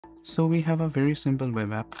So we have a very simple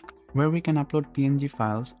web app where we can upload PNG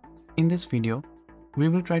files. In this video, we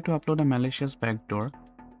will try to upload a malicious backdoor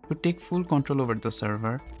to take full control over the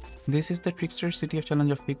server. This is the Trickster CTF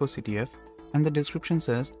challenge of picoCTF, and the description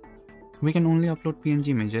says we can only upload PNG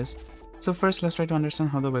images. So first let's try to understand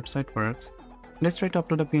how the website works. Let's try to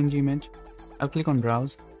upload a PNG image. I'll click on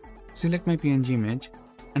browse, select my PNG image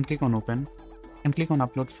and click on open and click on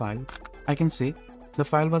upload file. I can see the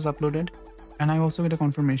file was uploaded and I also get a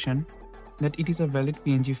confirmation that it is a valid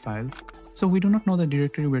PNG file. So we do not know the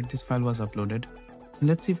directory where this file was uploaded.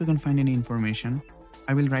 Let's see if we can find any information.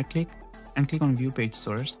 I will right click and click on view page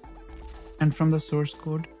source, and from the source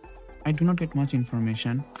code I do not get much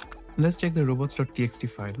information. Let's check the robots.txt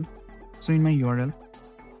file. So in my URL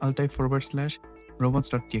I'll type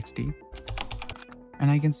 /robots.txt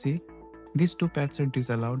and I can see these two paths are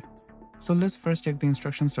disallowed. So let's first check the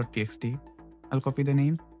instructions.txt. I'll copy the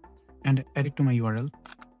name and add it to my URL,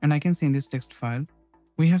 and I can see in this text file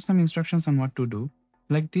we have some instructions on what to do.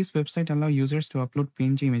 Like, this website allows users to upload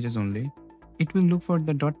PNG images only. It will look for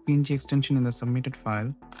the .png extension in the submitted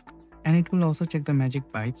file, and it will also check the magic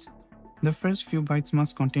bytes. The first few bytes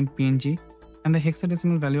must contain PNG, and the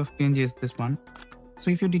hexadecimal value of PNG is this one.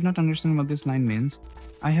 So if you did not understand what this line means,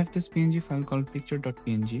 I have this PNG file called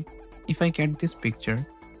picture.png. If I get this picture,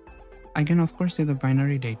 I can of course see the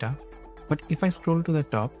binary data, but if I scroll to the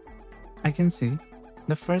top, I can see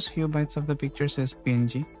the first few bytes of the picture says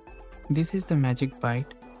PNG. This is the magic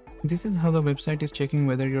byte. This is how the website is checking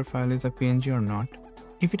whether your file is a PNG or not.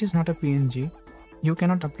 If it is not a PNG, you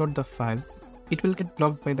cannot upload the file. It will get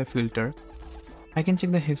blocked by the filter. I can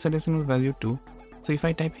check the hexadecimal value too. So if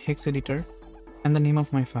I type hex editor and the name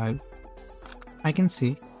of my file, I can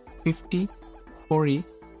see 50, 4E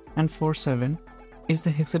and 47 is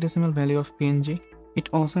the hexadecimal value of PNG. It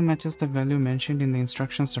also matches the value mentioned in the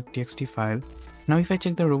instructions.txt file. Now if I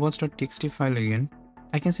check the robots.txt file again,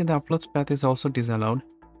 I can see the uploads path is also disallowed.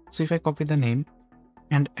 So if I copy the name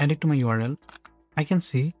and add it to my URL, I can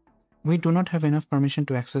see we do not have enough permission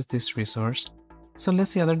to access this resource. So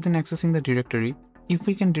let's see, other than accessing the directory, if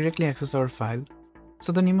we can directly access our file.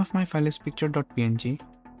 So the name of my file is picture.png.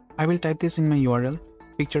 I will type this in my URL,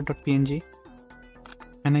 picture.png,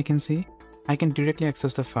 and I can see I can directly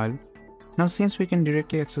access the file. Now since we can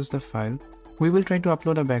directly access the file, we will try to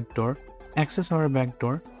upload a backdoor, access our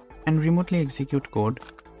backdoor, and remotely execute code.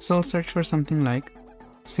 So I'll search for something like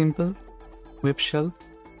simple web shell.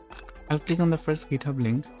 I'll click on the first GitHub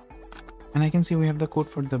link, and I can see we have the code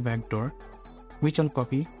for the backdoor, which I'll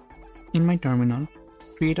copy. In my terminal,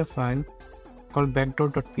 create a file called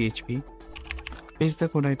backdoor.php, paste the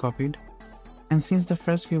code I copied, and since the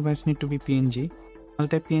first few bytes need to be PNG, I'll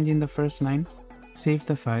type PNG in the first line, save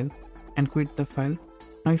the file, and quit the file.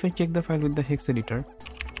 Now if I check the file with the hex editor,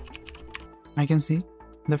 I can see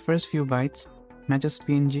the first few bytes matches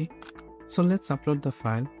PNG. So let's upload the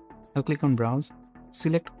file. I'll click on browse,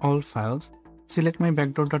 select all files, select my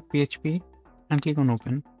backdoor.php and click on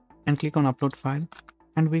open and click on upload file,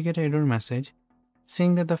 and we get an error message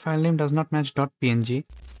saying that the file name does not match .png.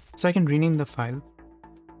 So I can rename the file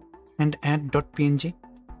and add .png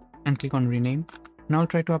and click on rename. Now I'll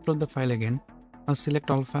try to upload the file again. I'll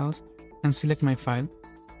select all files and select my file,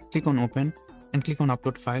 click on open and click on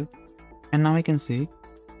upload file, and now I can see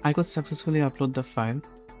I could successfully upload the file.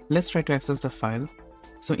 Let's try to access the file.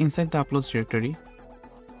 So inside the uploads directory,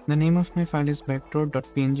 the name of my file is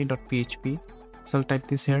backdoor.png.php. So I'll type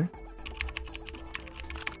this here,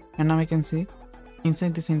 and now I can see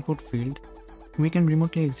inside this input field we can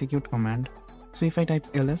remotely execute command. So if I type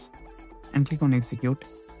ls and click on execute,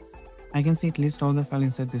 I can see it lists all the files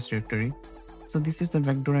inside this directory. So this is the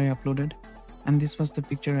backdoor I uploaded, and this was the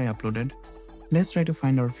picture I uploaded. Let's try to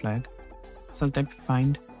find our flag. So I'll type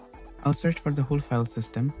find. I'll search for the whole file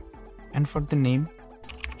system, and for the name,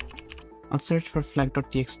 I'll search for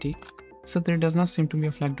flag.txt. So there does not seem to be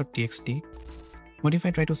a flag.txt. What if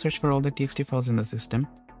I try to search for all the txt files in the system?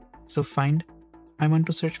 So find, I want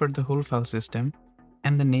to search for the whole file system,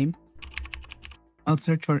 and the name, I'll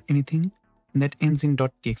search for anything that ends in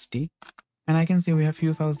 .txt. And I can see we have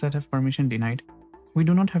few files that have permission denied. We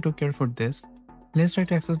do not have to care for this. Let's try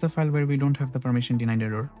to access the file where we don't have the permission denied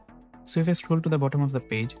error. So if I scroll to the bottom of the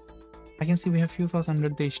page, I can see we have few files under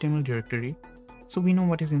the HTML directory. So we know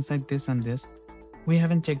what is inside this and this. We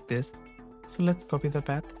haven't checked this. So let's copy the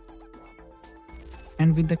path.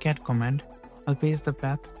 And with the cat command, I'll paste the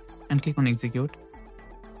path and click on execute.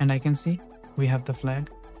 And I can see we have the flag,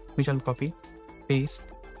 which I'll copy, paste,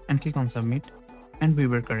 and click on submit. And we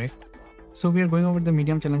were correct. So we are going over the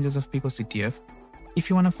medium challenges of picoCTF. If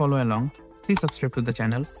you want to follow along, please subscribe to the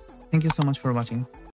channel. Thank you so much for watching.